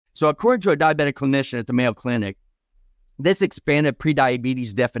So according to a diabetic clinician at the Mayo Clinic, this expanded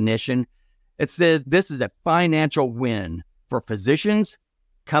prediabetes definition, it says this is a financial win for physicians,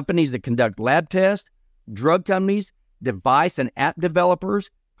 companies that conduct lab tests, drug companies, device and app developers,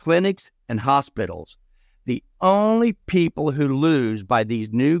 clinics, and hospitals. The only people who lose by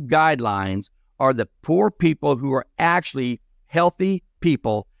these new guidelines are the poor people who are actually healthy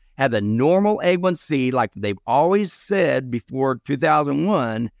people, have a normal A1C like they've always said before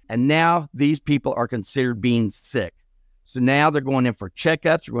 2001, and now these people are considered being sick. So now they're going in for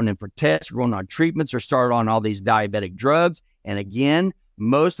checkups, they're going in for tests, they're going on treatments, they're started on all these diabetic drugs. And again,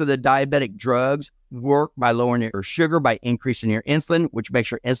 most of the diabetic drugs work by lowering your sugar, by increasing your insulin, which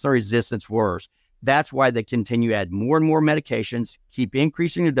makes your insulin resistance worse. That's why they continue to add more and more medications, keep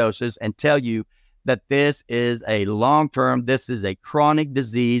increasing the doses, and tell you that this is a long-term, this is a chronic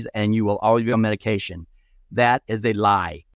disease, and you will always be on medication. That is a lie.